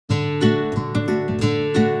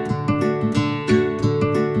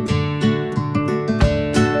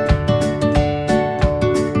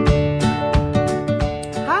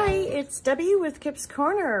Debbie with Kip's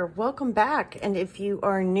Corner. Welcome back. And if you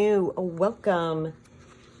are new, welcome.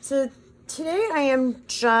 So today I am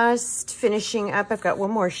just finishing up. I've got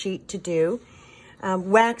one more sheet to do.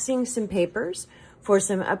 Waxing some papers for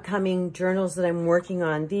some upcoming journals that I'm working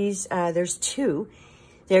on. These, there's two.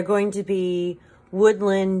 They're going to be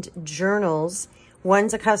woodland journals.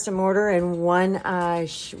 One's a custom order and one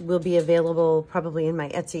will be available probably in my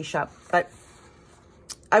Etsy shop. But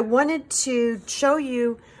I wanted to show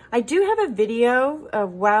you, I do have a video a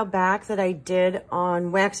while back that I did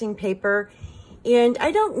on waxing paper, and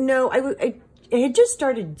I don't know, I had just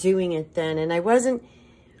started doing it then, and I wasn't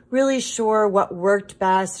really sure what worked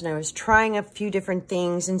best, and I was trying a few different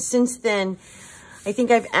things, and since then, I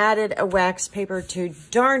think I've added a wax paper to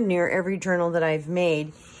darn near every journal that I've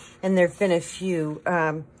made, and there've been a few.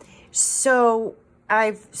 So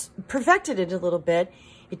I've perfected it a little bit.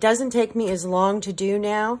 It doesn't take me as long to do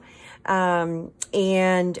now, and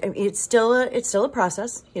it's still a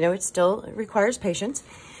process. You know, it still requires patience.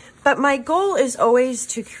 But my goal is always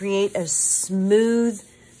to create a smooth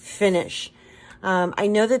finish. I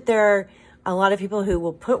know that there are a lot of people who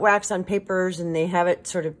will put wax on papers and they have it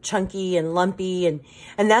sort of chunky and lumpy, and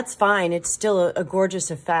that's fine. It's still a gorgeous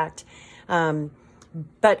effect.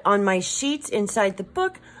 But on my sheets inside the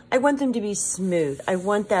book, I want them to be smooth. I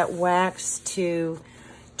want that wax to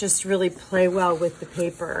just really play well with the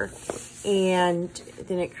paper. And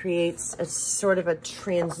then it creates a sort of a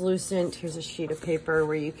translucent, here's a sheet of paper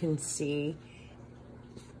where you can see.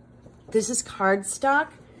 This is cardstock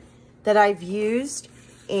that I've used,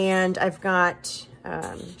 and I've got,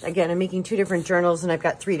 again, I'm making two different journals and I've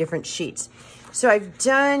got 3 different sheets. So I've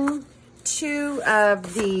done 2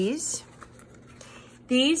 of these.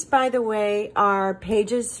 These, by the way, are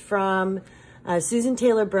pages from Susan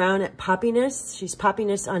Taylor Brown at Poppiness. She's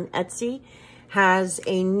Poppiness on Etsy. Has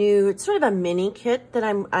a new, it's sort of a mini kit that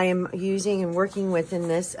I am using and working with in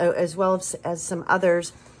this, as well as some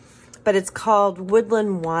others. But it's called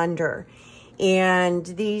Woodland Wander. And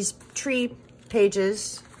these tree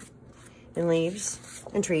pages and leaves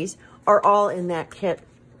and trees are all in that kit.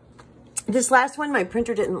 This last one my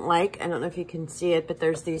printer didn't like. I don't know if you can see it, but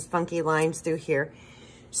there's these funky lines through here.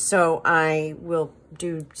 So I will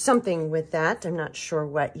do something with that. I'm not sure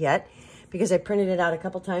what yet, because I printed it out a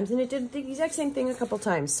couple times and it did the exact same thing a couple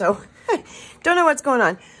times. So don't know what's going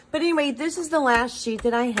on. But anyway, this is the last sheet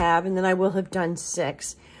that I have, and then I will have done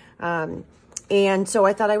 6. And so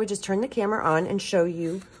I thought I would just turn the camera on and show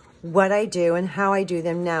you what I do and how I do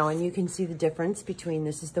them now. And you can see the difference between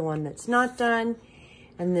this is the one that's not done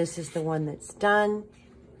and this is the one that's done.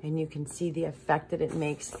 And you can see the effect that it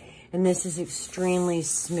makes. And this is extremely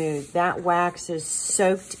smooth. That wax is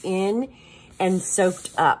soaked in and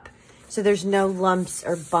soaked up. So there's no lumps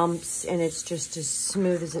or bumps, and it's just as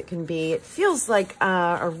smooth as it can be. It feels like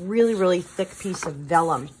a really, really thick piece of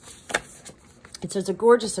vellum. And so it's a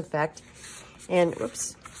gorgeous effect. And,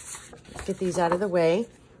 whoops, let's get these out of the way.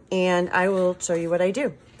 And I will show you what I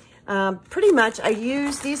do. Pretty much I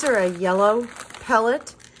use, these are a yellow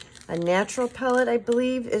pellet, a natural pellet, I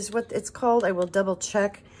believe is what it's called. I will double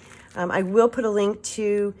check. I will put a link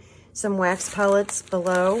to some wax pellets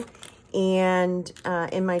below and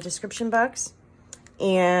in my description box.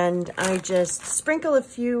 And I just sprinkle a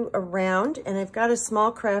few around, and I've got a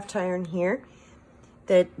small craft iron here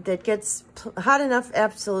that gets hot enough,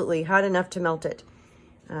 absolutely hot enough to melt it.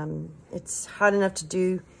 It's hot enough to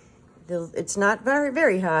do, it's not very,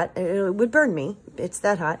 very hot. It would burn me, it's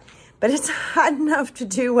that hot. But it's hot enough to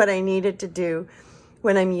do what I need it to do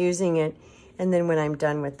when I'm using it. And then when I'm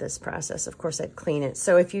done with this process, of course, I'd clean it.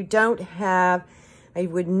 So if you don't have, I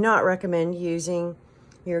would not recommend using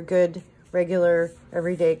your good, regular,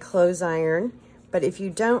 everyday clothes iron. But if you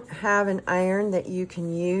don't have an iron that you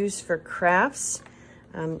can use for crafts,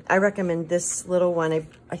 I recommend this little one.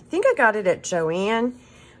 I think I got it at Joann.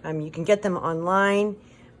 You can get them online.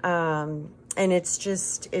 And it's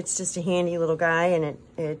just a handy little guy, and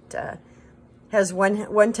it has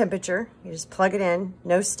one temperature. You just plug it in,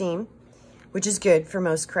 no steam, which is good for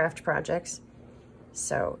most craft projects.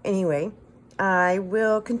 So anyway, I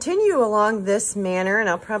will continue along this manner, and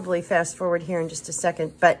I'll probably fast forward here in just a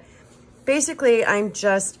second. But basically, I'm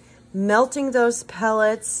just melting those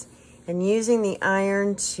pellets and using the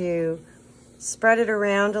iron to spread it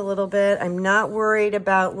around a little bit. I'm not worried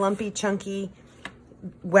about lumpy, chunky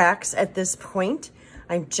wax at this point.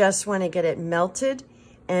 I just want to get it melted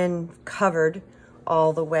and covered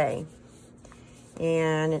all the way.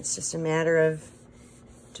 And it's just a matter of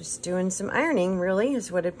just doing some ironing, really,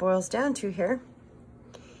 is what it boils down to here.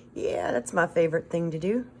 Yeah, that's my favorite thing to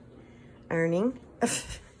do, ironing.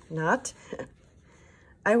 Not.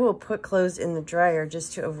 I will put clothes in the dryer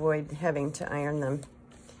just to avoid having to iron them.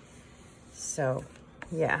 So,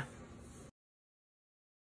 yeah.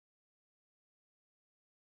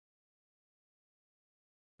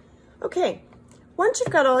 Okay, once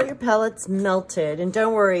you've got all your pellets melted, and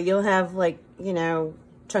don't worry, you'll have like, you know,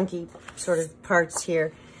 chunky sort of parts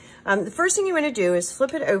here. The first thing you want to do is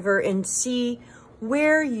flip it over and see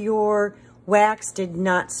where your wax did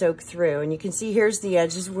not soak through. And you can see here's the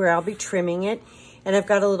edges where I'll be trimming it. And I've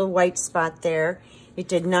got a little white spot there. It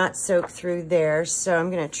did not soak through there. So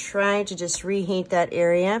I'm going to try to just reheat that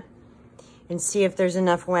area and see if there's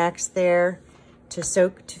enough wax there to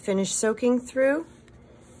finish soaking through.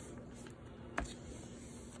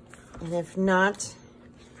 And if not,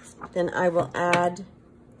 then I will add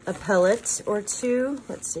a pellet or two.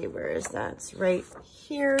 Let's see, where is that? It's right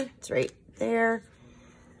here. It's right there.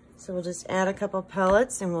 So we'll just add a couple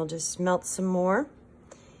pellets and we'll just melt some more.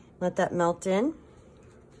 Let that melt in.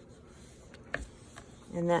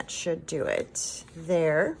 And that should do it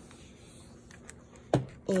there.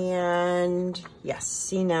 And yes,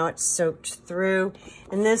 see, now it's soaked through.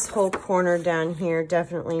 And this whole corner down here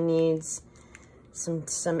definitely needs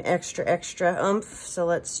some extra oomph. So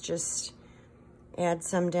let's just add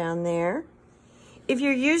some down there. If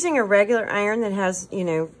you're using a regular iron that has, you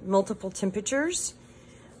know, multiple temperatures,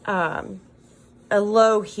 a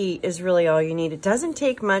low heat is really all you need. It doesn't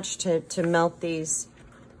take much to melt these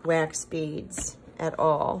wax beads at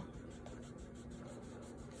all.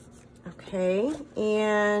 Okay,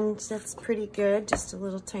 and that's pretty good. Just a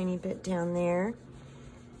little tiny bit down there.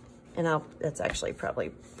 And that's actually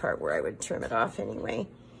probably part where I would trim it off anyway.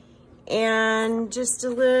 And just a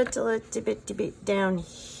little bit down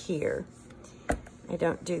here. I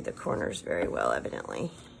don't do the corners very well,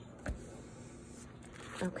 evidently.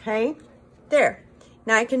 Okay, there.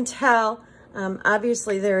 Now I can tell,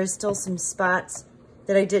 obviously there is still some spots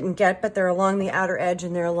that I didn't get, but they're along the outer edge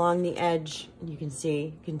and they're along the edge. You can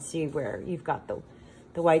see where you've got the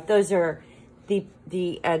white. Those are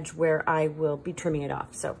the edge where I will be trimming it off.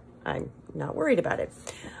 So I'm not worried about it.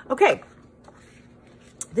 Okay.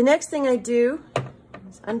 The next thing I do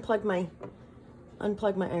is unplug my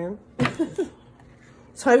iron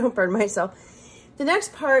so I don't burn myself. The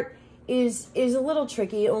next part is a little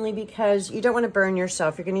tricky only because you don't want to burn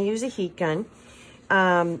yourself. You're going to use a heat gun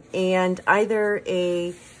and either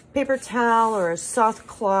a paper towel or a soft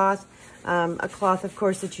cloth, a cloth, of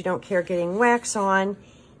course, that you don't care getting wax on.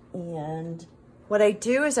 And what I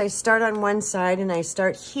do is I start on one side and I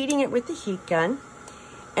start heating it with the heat gun,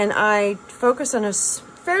 and I focus on a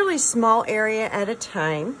fairly small area at a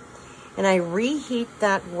time, and I reheat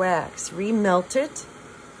that wax, remelt it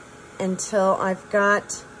until I've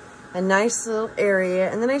got a nice little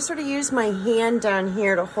area, and then I sort of use my hand down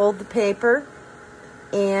here to hold the paper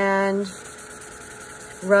and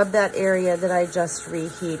rub that area that I just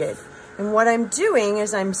reheated. And what I'm doing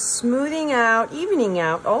is I'm smoothing out, evening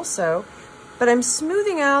out also, but I'm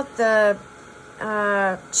smoothing out the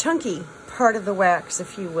chunky part of the wax,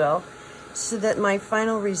 if you will, so that my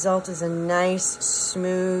final result is a nice,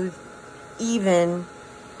 smooth, even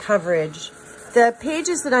coverage. The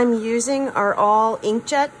pages that I'm using are all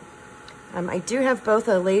inkjet. I do have both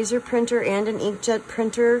a laser printer and an inkjet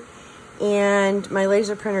printer, and my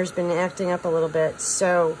laser printer's been acting up a little bit.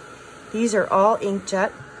 So these are all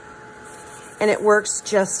inkjet, and it works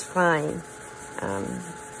just fine.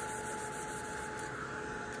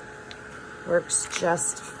 Works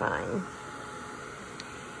just fine.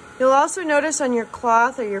 You'll also notice on your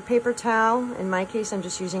cloth or your paper towel, in my case I'm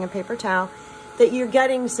just using a paper towel, that you're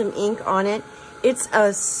getting some ink on it. It's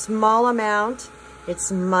a small amount,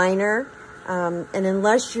 it's minor, and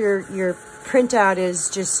unless your printout is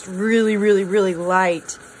just really, really, really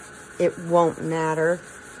light, it won't matter.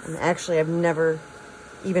 And actually, I've never,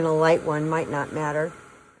 even a light one might not matter.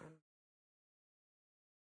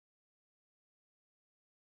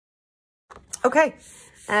 Okay,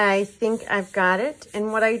 I think I've got it.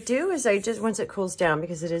 And what I do is I just, once it cools down,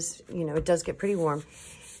 because it is, you know, it does get pretty warm.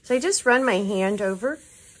 So I just run my hand over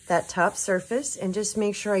that top surface and just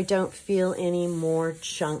make sure I don't feel any more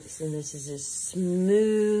chunks. And this is as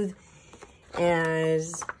smooth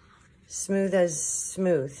as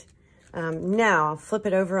smooth. Now I'll flip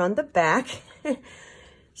it over on the back.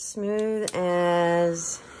 Smooth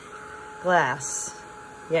as glass.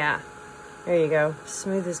 Yeah, there you go,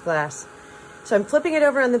 smooth as glass. So I'm flipping it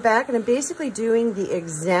over on the back and I'm basically doing the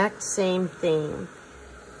exact same thing.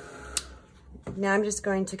 Now I'm just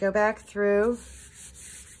going to go back through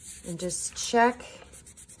and just check.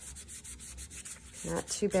 Not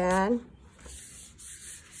too bad.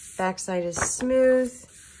 Back side is smooth.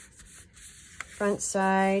 Front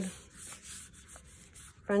side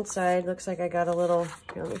front side. Looks like I got a little,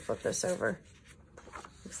 here, let me flip this over.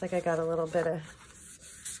 Looks like I got a little bit of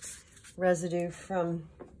residue from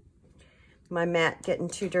my mat getting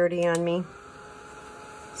too dirty on me.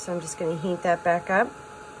 So I'm just going to heat that back up.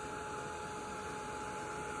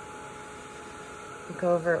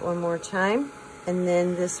 Go over it one more time, and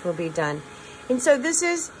then this will be done. And so this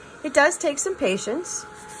is, it does take some patience.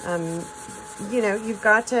 You know, you've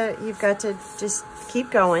got to just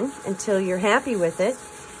keep going until you're happy with it.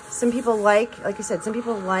 Some people like I said, some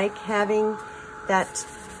people like having that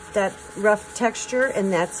rough texture,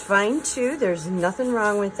 and that's fine too. There's nothing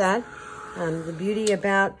wrong with that. The beauty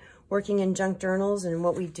about working in junk journals and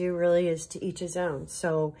what we do really is to each his own.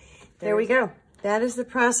 So there we go. That is the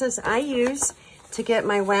process I use to get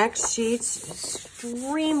my wax sheets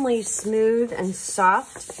extremely smooth and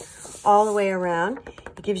soft all the way around.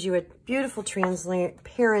 It gives you a beautiful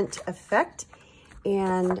transparent effect.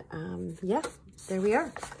 And yeah, there we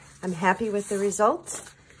are. I'm happy with the results.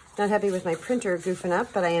 Not happy with my printer goofing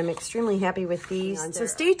up, but I am extremely happy with these. So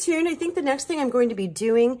stay tuned. I think the next thing I'm going to be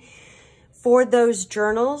doing for those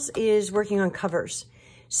journals is working on covers.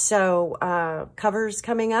 So covers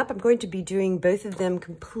coming up. I'm going to be doing both of them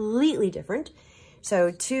completely different.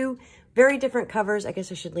 So 2 very different covers. I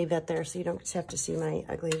guess I should leave that there so you don't have to see my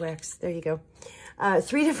ugly wax. There you go.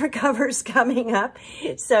 3 different covers coming up.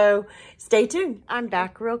 So stay tuned. I'm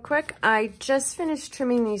back real quick. I just finished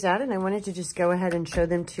trimming these out, and I wanted to just go ahead and show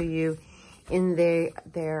them to you in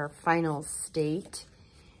their final state.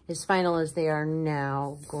 As final as they are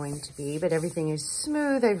now going to be, but everything is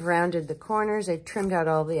smooth. I've rounded the corners. I've trimmed out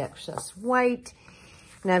all the excess white.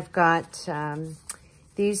 And I've got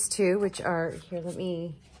these 2, which are, here, let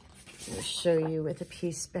me show you with a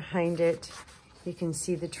piece behind it. You can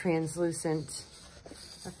see the translucent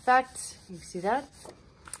effect. You see that?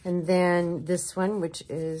 And then this one, which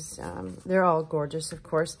is, they're all gorgeous, of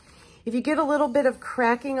course. If you get a little bit of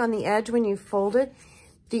cracking on the edge when you fold it,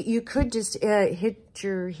 you could just hit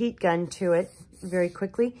your heat gun to it very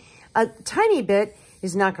quickly. A tiny bit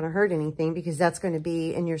is not going to hurt anything because that's going to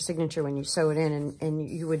be in your signature when you sew it in, and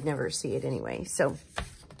you would never see it anyway. So,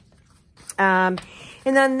 and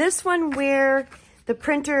then this one where the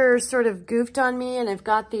printer sort of goofed on me and I've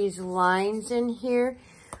got these lines in here.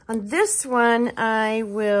 On this one,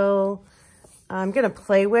 I'm going to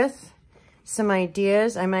play with some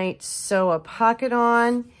ideas. I might sew a pocket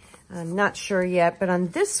on. I'm not sure yet, but on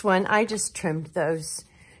this one, I just trimmed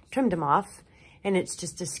them off, and it's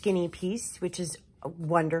just a skinny piece, which is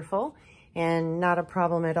wonderful and not a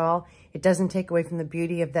problem at all. It doesn't take away from the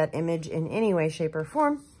beauty of that image in any way, shape, or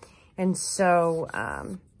form. And so,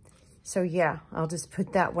 so yeah, I'll just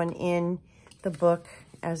put that one in the book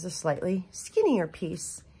as a slightly skinnier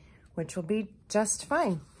piece, which will be just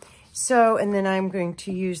fine. So, and then I'm going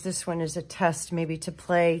to use this one as a test, maybe to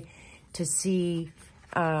play, to see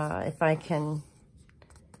if I can,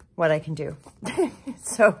 what I can do.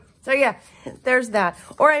 So yeah, there's that.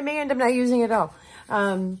 Or I may end up not using it at all.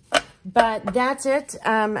 But that's it.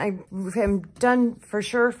 I am done for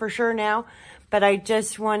sure now. But I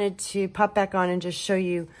just wanted to pop back on and just show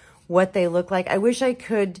you what they look like. I wish I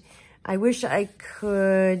could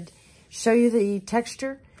show you the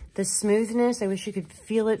texture, the smoothness. I wish you could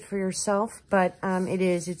feel it for yourself. But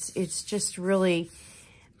it's just really,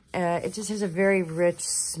 it just has a very rich,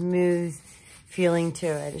 smooth feeling to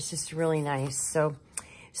it. It's just really nice. So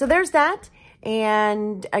there's that.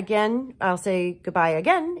 And again, I'll say goodbye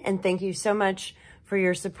again. And thank you so much for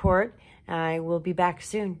your support. I will be back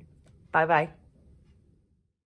soon. Bye-bye.